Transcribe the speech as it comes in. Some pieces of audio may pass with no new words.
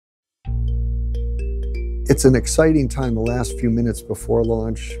It's an exciting time the last few minutes before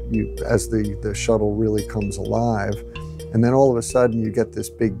launch, as the shuttle really comes alive. And then all of a sudden you get this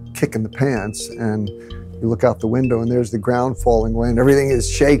big kick in the pants and you look out the window and there's the ground falling away and everything is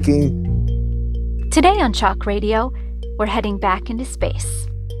shaking. Today on Chalk Radio, we're heading back into space.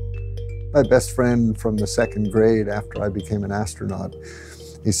 My best friend from the second grade after I became an astronaut,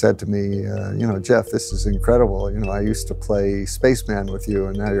 he said to me, Jeff, this is incredible. I used to play spaceman with you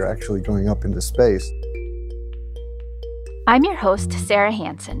and now you're actually going up into space. I'm your host, Sarah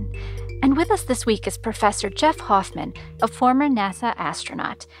Hansen, and with us this week is Professor Jeff Hoffman, a former NASA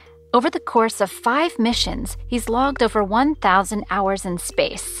astronaut. Over the course of 5 missions, he's logged over 1,000 hours in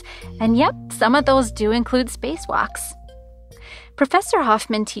space. And yep, some of those do include spacewalks. Professor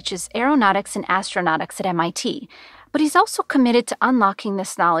Hoffman teaches aeronautics and astronautics at MIT, but he's also committed to unlocking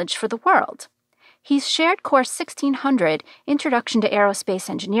this knowledge for the world. He's shared course 1600, Introduction to Aerospace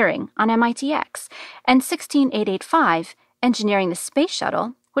Engineering, on MITx, and 16885, Engineering the Space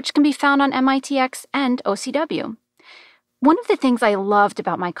Shuttle, which can be found on MITx and OCW. One of the things I loved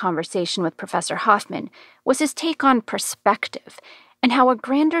about my conversation with Professor Hoffman was his take on perspective and how a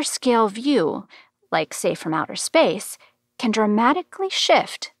grander scale view, like say from outer space, can dramatically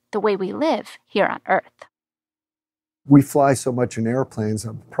shift the way we live here on Earth. We fly so much in airplanes,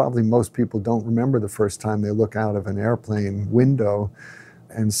 probably most people don't remember the first time they look out of an airplane window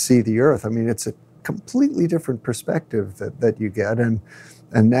and see the Earth. I mean, it's a completely different perspective that you get. And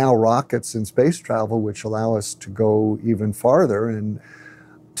now rockets and space travel, which allow us to go even farther and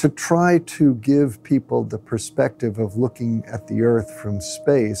to try to give people the perspective of looking at the Earth from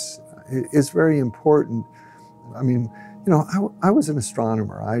space is very important. I mean, I was an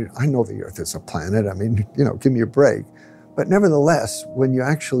astronomer. I know the Earth is a planet. I mean, give me a break. But nevertheless, when you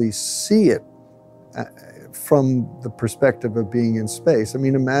actually see it from the perspective of being in space, I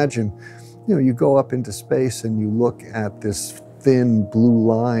mean, imagine, you go up into space and you look at this thin blue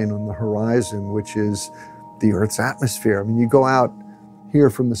line on the horizon, which is the Earth's atmosphere. I mean, you go out here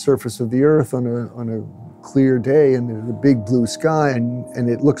from the surface of the Earth on a clear day and there's a big blue sky and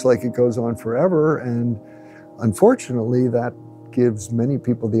it looks like it goes on forever. And unfortunately, that gives many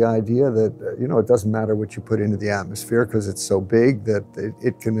people the idea that, it doesn't matter what you put into the atmosphere because it's so big that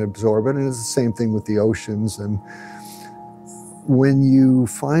it can absorb it. And it's the same thing with the oceans. And when you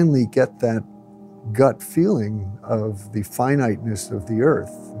finally get that gut feeling of the finiteness of the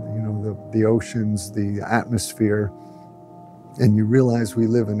Earth, the oceans, the atmosphere, and you realize we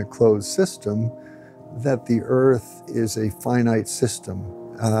live in a closed system, that the Earth is a finite system,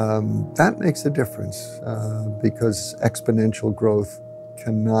 that makes a difference because exponential growth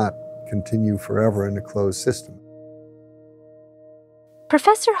cannot continue forever in a closed system.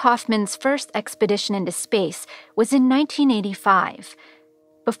 Professor Hoffman's first expedition into space was in 1985.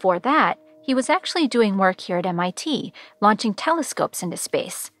 Before that, he was actually doing work here at MIT, launching telescopes into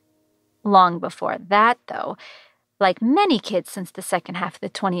space. Long before that, though, like many kids since the second half of the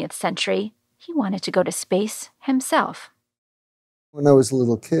 20th century, he wanted to go to space himself. When I was a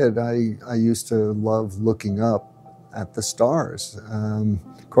little kid, I used to love looking up at the stars.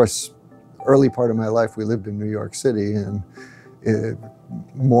 Of course, early part of my life, we lived in New York City, and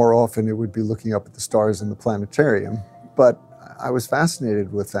more often it would be looking up at the stars in the planetarium. But I was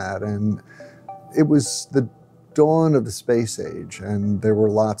fascinated with that, and it was the dawn of the space age, and there were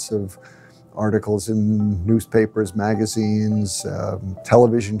lots of articles in newspapers, magazines,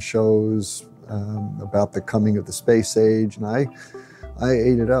 television shows about the coming of the space age, and I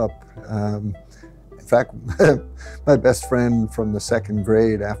ate it up. In fact, my best friend from the second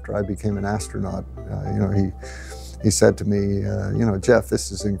grade after I became an astronaut, he said to me, Jeff,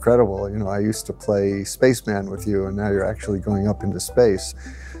 this is incredible. I used to play spaceman with you and now you're actually going up into space.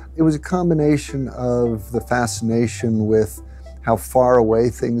 It was a combination of the fascination with how far away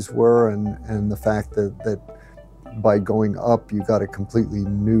things were and the fact that by going up you got a completely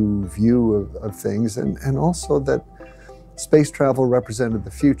new view of things and also that space travel represented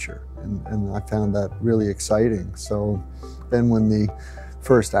the future and I found that really exciting. So then when the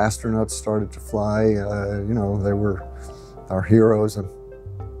first astronauts started to fly, they were our heroes, and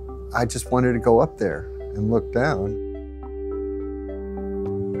I just wanted to go up there and look down.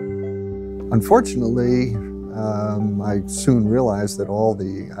 Unfortunately, I soon realized that all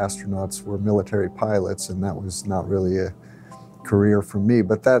the astronauts were military pilots, and that was not really a career for me.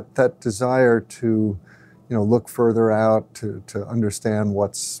 But that desire to, look further out, to understand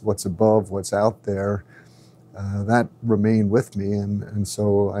what's above, what's out there, that remained with me, and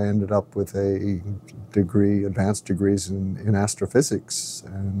so I ended up with a degree, advanced degrees in astrophysics,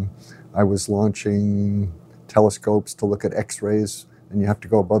 and I was launching telescopes to look at X-rays, and you have to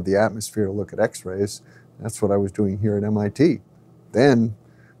go above the atmosphere to look at X-rays, That's what I was doing here at MIT. Then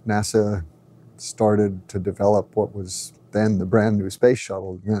NASA started to develop what was then the brand new space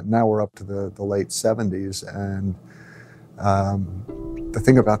shuttle. Now we're up to the late 70s. And the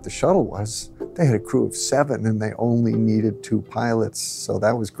thing about the shuttle was they had a crew of 7 and they only needed 2 pilots. So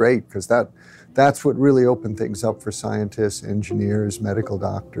that was great because that's what really opened things up for scientists, engineers, medical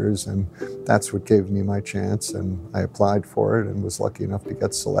doctors, and that's what gave me my chance. And I applied for it and was lucky enough to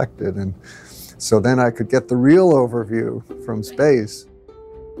get selected. And so then I could get the real overview from space.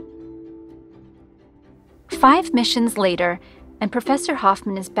 5 missions later, and Professor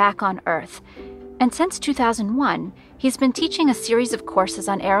Hoffman is back on Earth. And since 2001, he's been teaching a series of courses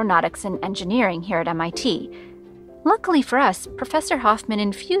on aeronautics and engineering here at MIT. Luckily for us, Professor Hoffman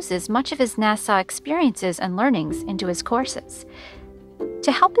infuses much of his NASA experiences and learnings into his courses.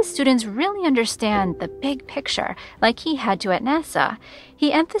 To help his students really understand the big picture, like he had to at NASA,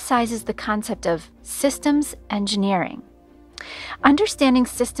 he emphasizes the concept of systems engineering. Understanding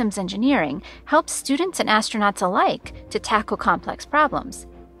systems engineering helps students and astronauts alike to tackle complex problems.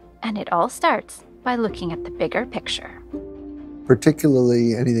 And it all starts by looking at the bigger picture.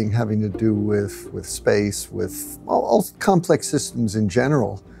 Particularly anything having to do with space, with all complex systems in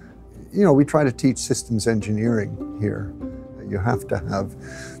general. You know, we try to teach systems engineering here. You have to have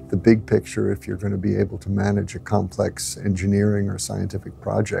the big picture if you're going to be able to manage a complex engineering or scientific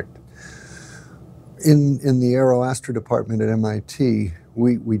project. In the Aero-Astro department at MIT,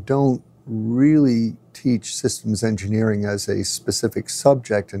 we don't really teach systems engineering as a specific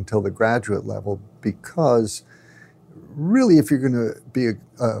subject until the graduate level, because really if you're going to be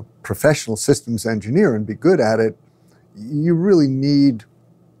a professional systems engineer and be good at it, you really need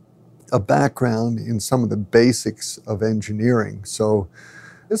a background in some of the basics of engineering. So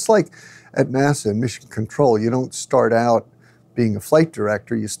it's like at NASA in mission control, you don't start out being a flight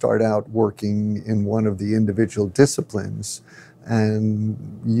director, you start out working in one of the individual disciplines. And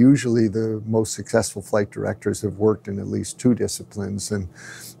usually the most successful flight directors have worked in at least 2 disciplines. And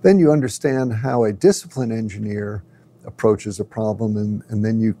then you understand how a discipline engineer approaches a problem, and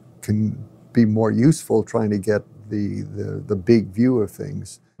then you can be more useful trying to get the big view of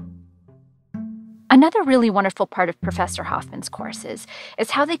things. Another really wonderful part of Professor Hoffman's courses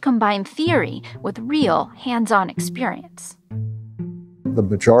is how they combine theory with real hands-on experience. The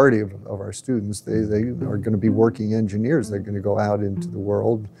majority of our students, they are going to be working engineers. They're going to go out into the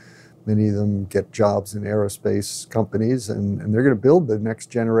world. Many of them get jobs in aerospace companies, and they're going to build the next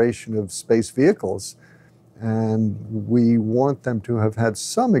generation of space vehicles. And we want them to have had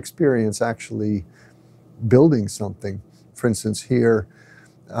some experience actually building something. For instance, here,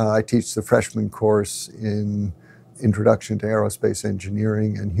 I teach the freshman course in Introduction to Aerospace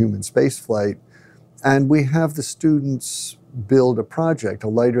Engineering and Human Spaceflight. And we have the students build a project, a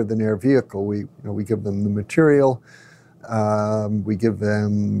lighter-than-air vehicle. We give them the material, we give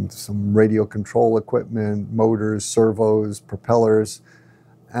them some radio control equipment, motors, servos, propellers,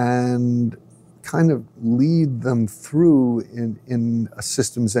 and kind of lead them through in a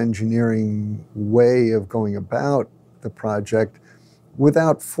systems engineering way of going about the project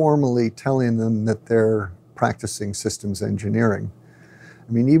without formally telling them that they're practicing systems engineering.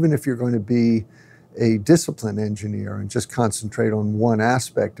 I mean, even if you're going to be a discipline engineer and just concentrate on one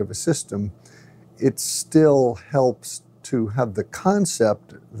aspect of a system, it still helps to have the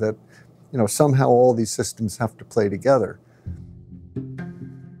concept that, somehow all these systems have to play together.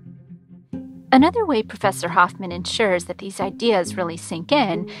 Another way Professor Hoffman ensures that these ideas really sink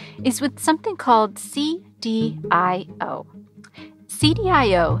in is with something called CDIO.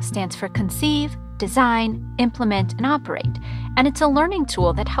 CDIO stands for Conceive, Design, Implement, and Operate, and it's a learning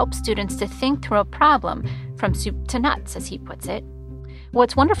tool that helps students to think through a problem from soup to nuts, as he puts it.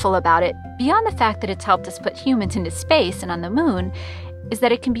 What's wonderful about it, beyond the fact that it's helped us put humans into space and on the moon, is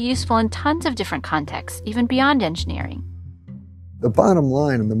that it can be useful in tons of different contexts, even beyond engineering. The bottom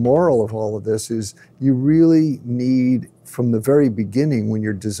line and the moral of all of this is you really need, from the very beginning when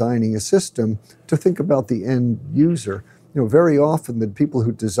you're designing a system, to think about the end user. Very often the people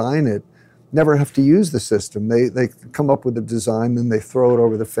who design it never have to use the system. They come up with a design, then they throw it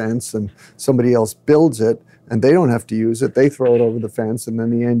over the fence and somebody else builds it and they don't have to use it. They throw it over the fence and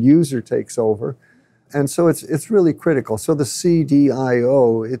then the end user takes over. And so it's really critical. So the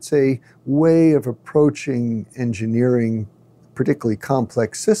CDIO, it's a way of approaching engineering, particularly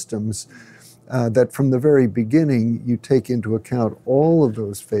complex systems, that from the very beginning you take into account all of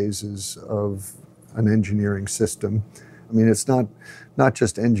those phases of an engineering system. I mean, it's not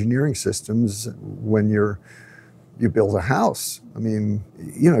just engineering systems. When you build a house, I mean,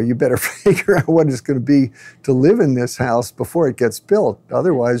 you better figure out what it's going to be to live in this house before it gets built.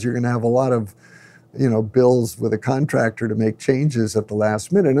 Otherwise, you're going to have a lot of bills with a contractor to make changes at the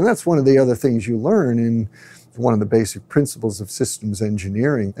last minute. And that's one of the other things you learn in one of the basic principles of systems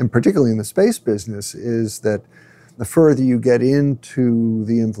engineering, and particularly in the space business, is that the further you get into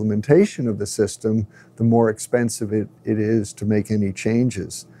the implementation of the system, the more expensive it is to make any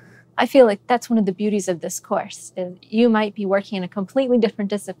changes. I feel like that's one of the beauties of this course. Is you might be working in a completely different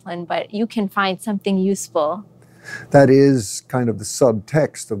discipline, but you can find something useful. That is kind of the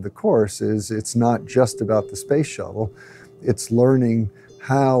subtext of the course, is it's not just about the space shuttle. It's learning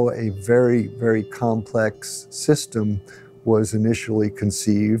how a very, very complex system was initially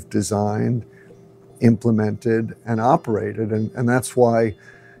conceived, designed, implemented, and operated. And that's why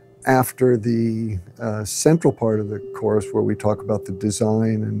after the central part of the course, where we talk about the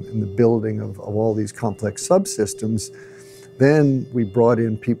design and the building of all these complex subsystems, then we brought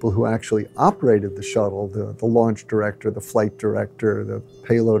in people who actually operated the shuttle, the launch director, the flight director, the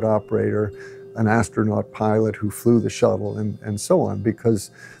payload operator, an astronaut pilot who flew the shuttle, and so on,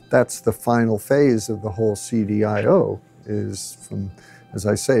 because that's the final phase of the whole CDIO, is from, as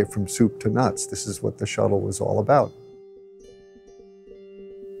I say, from soup to nuts. This is what the shuttle was all about.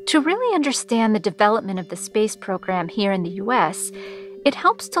 To really understand the development of the space program here in the U.S., it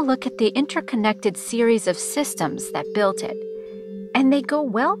helps to look at the interconnected series of systems that built it. And they go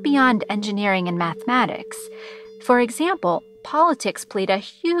well beyond engineering and mathematics. For example, politics played a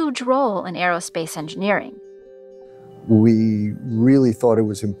huge role in aerospace engineering. We really thought it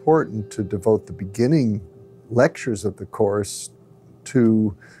was important to devote the beginning lectures of the course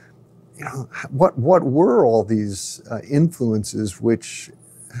to, what were all these influences which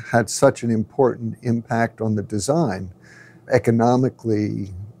had such an important impact on the design.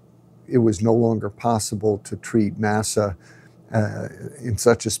 Economically, it was no longer possible to treat NASA in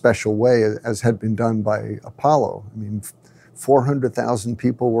such a special way as had been done by Apollo. I mean, 400,000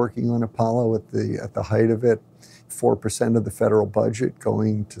 people working on Apollo at the height of it, 4% of the federal budget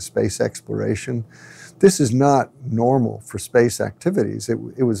going to space exploration. This is not normal for space activities.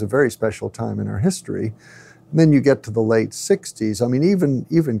 It was a very special time in our history. And then you get to the late 60s. I mean,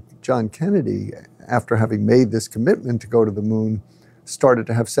 even John Kennedy, after having made this commitment to go to the moon, started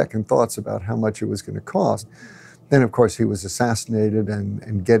to have second thoughts about how much it was going to cost. Then, of course, he was assassinated,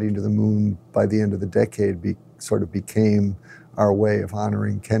 and getting to the moon by the end of the decade sort of became our way of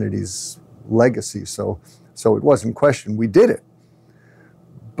honoring Kennedy's legacy. So it wasn't questioned. We did it.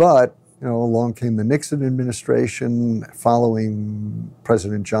 But along came the Nixon administration, following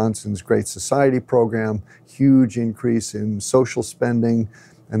President Johnson's Great Society program, huge increase in social spending,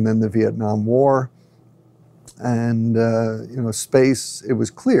 and then the Vietnam War. And, space, it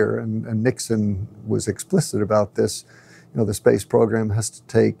was clear, and Nixon was explicit about this, the space program has to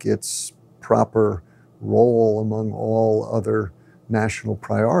take its proper role among all other national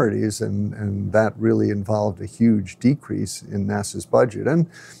priorities, and that really involved a huge decrease in NASA's budget. And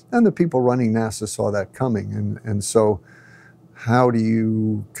the people running NASA saw that coming, and so how do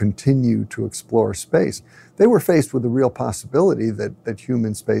you continue to explore space? They were faced with the real possibility that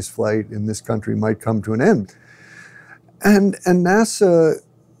human space flight in this country might come to an end. And NASA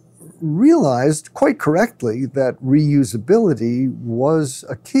realized quite correctly that reusability was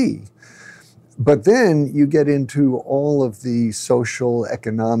a key. But then you get into all of the social,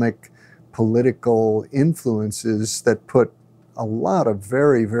 economic, political influences that put a lot of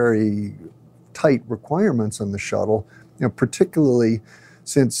very, very tight requirements on the shuttle, particularly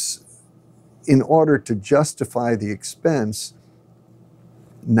since in order to justify the expense,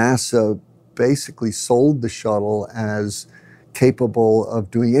 NASA basically sold the shuttle as capable of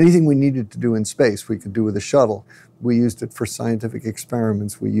doing anything we needed to do in space, we could do with a shuttle. We used it for scientific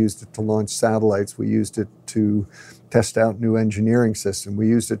experiments. We used it to launch satellites. We used it to test out new engineering systems. We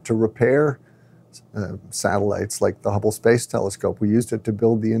used it to repair satellites like the Hubble Space Telescope. We used it to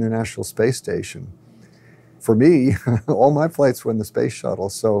build the International Space Station. For me, all my flights were in the space shuttle,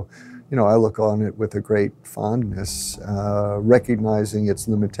 so I look on it with a great fondness, recognizing its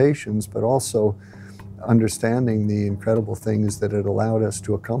limitations, but also understanding the incredible things that it allowed us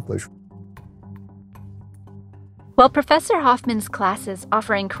to accomplish. Well, Professor Hoffman's classes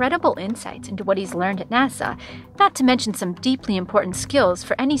offer incredible insights into what he's learned at NASA, not to mention some deeply important skills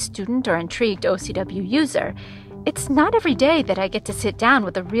for any student or intrigued OCW user. It's not every day that I get to sit down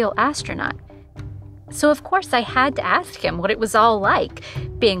with a real astronaut. So of course I had to ask him what it was all like,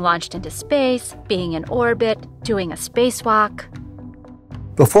 being launched into space, being in orbit, doing a spacewalk.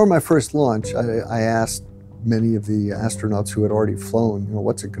 Before my first launch, I asked many of the astronauts who had already flown,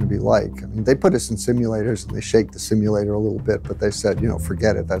 what's it going to be like? I mean, they put us in simulators and they shake the simulator a little bit, but they said,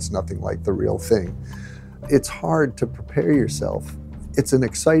 forget it, that's nothing like the real thing. It's hard to prepare yourself It's an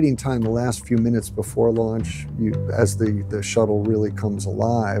exciting time, the last few minutes before launch, as the shuttle really comes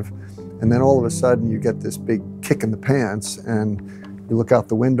alive. And then all of a sudden you get this big kick in the pants and you look out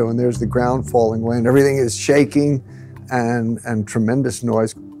the window and there's the ground falling away and everything is shaking and tremendous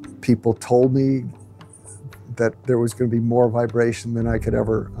noise. People told me that there was going to be more vibration than I could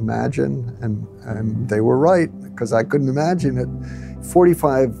ever imagine. And they were right, because I couldn't imagine it.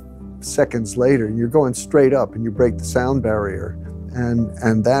 45 seconds later, you're going straight up and you break the sound barrier.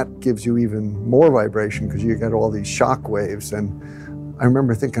 And that gives you even more vibration because you get all these shock waves. And I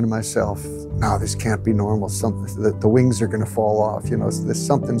remember thinking to myself, no, this can't be normal. The wings are going to fall off. You know,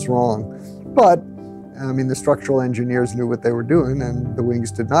 something's wrong. But I mean, the structural engineers knew what they were doing, and the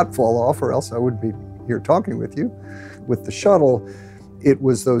wings did not fall off, or else I wouldn't be here talking with you. With the shuttle, it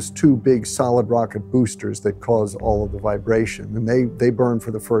was those two big solid rocket boosters that cause all of the vibration, and they burn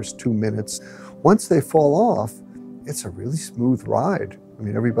for the first 2 minutes. Once they fall off, it's a really smooth ride. I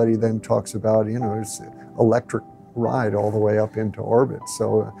mean, everybody then talks about, you know, it's an electric ride all the way up into orbit.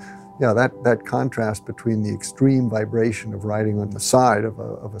 So, yeah, that contrast between the extreme vibration of riding on the side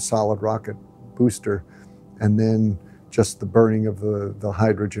of a solid rocket booster and then just the burning of the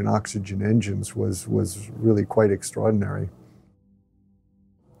hydrogen-oxygen engines was really quite extraordinary.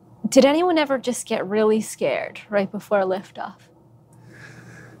 Did anyone ever just get really scared right before liftoff?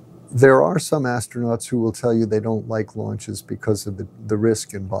 There are some astronauts who will tell you they don't like launches because of the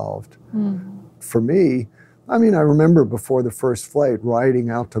risk involved. For me, I mean, I remember before the first flight riding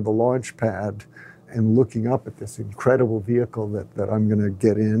out to the launch pad and looking up at this incredible vehicle that I'm going to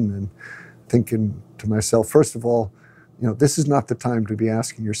get in and thinking to myself, first of all, you know, this is not the time to be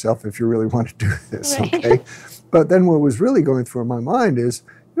asking yourself if you really want to do this, right. Okay? But then what was really going through my mind is,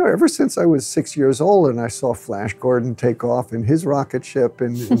 you know, ever since I was 6 years old and I saw Flash Gordon take off in his rocket ship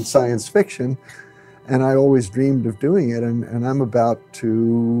in science fiction, and I always dreamed of doing it, and I'm about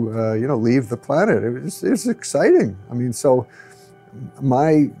to, you know, leave the planet. It's exciting. I mean, so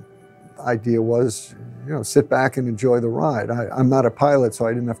my idea was, you know, sit back and enjoy the ride. I'm not a pilot, so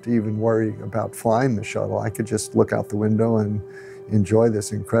I didn't have to even worry about flying the shuttle. I could just look out the window and enjoy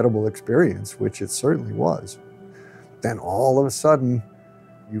this incredible experience, which it certainly was. Then all of a sudden,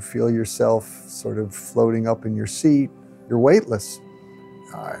 you feel yourself sort of floating up in your seat. You're weightless.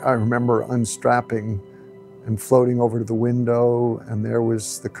 I remember unstrapping and floating over to the window, and there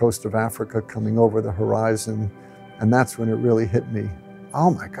was the coast of Africa coming over the horizon, and that's when it really hit me.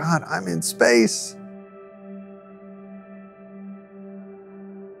 Oh my God, I'm in space.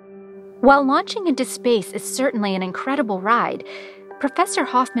 While launching into space is certainly an incredible ride, Professor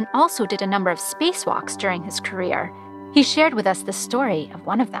Hoffman also did a number of spacewalks during his career. He shared with us the story of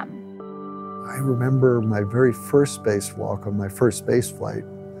one of them. I remember my very first spacewalk on my first space flight.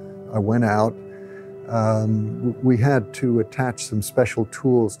 I went out. We had to attach some special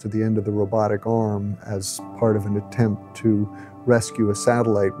tools to the end of the robotic arm as part of an attempt to rescue a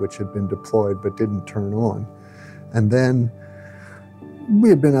satellite which had been deployed but didn't turn on. And then we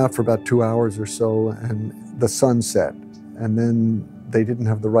had been out for about 2 hours or so, and the sun set, and then they didn't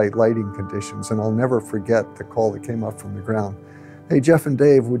have the right lighting conditions. And I'll never forget the call that came up from the ground. Hey, Jeff and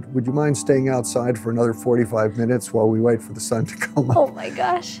Dave, would you mind staying outside for another 45 minutes while we wait for the sun to come up? Oh my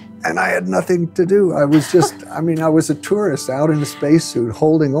gosh. And I had nothing to do. I was just, I mean, I was a tourist out in a spacesuit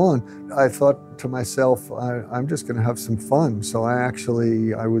holding on. I thought to myself, I'm just gonna have some fun. So I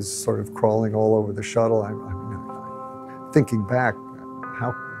was sort of crawling all over the shuttle. I mean, thinking back,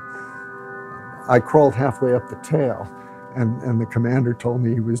 I crawled halfway up the tail. And the commander told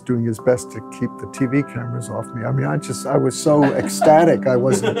me he was doing his best to keep the TV cameras off me. I mean, I was so ecstatic. I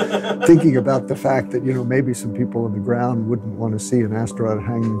wasn't thinking about the fact that, you know, maybe some people on the ground wouldn't want to see an astronaut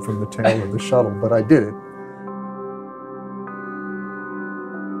hanging from the tail of the shuttle, but I did it.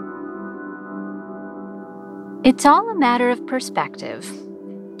 It's all a matter of perspective.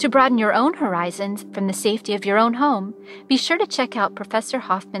 To broaden your own horizons from the safety of your own home, be sure to check out Professor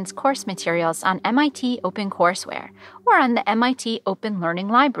Hoffman's course materials on MIT OpenCourseWare or on the MIT Open Learning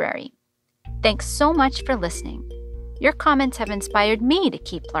Library. Thanks so much for listening. Your comments have inspired me to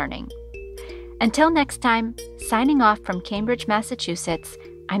keep learning. Until next time, signing off from Cambridge, Massachusetts,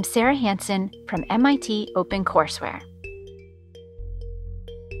 I'm Sarah Hansen from MIT OpenCourseWare.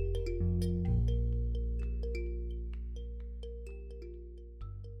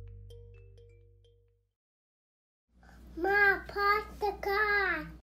 Ma, park the car.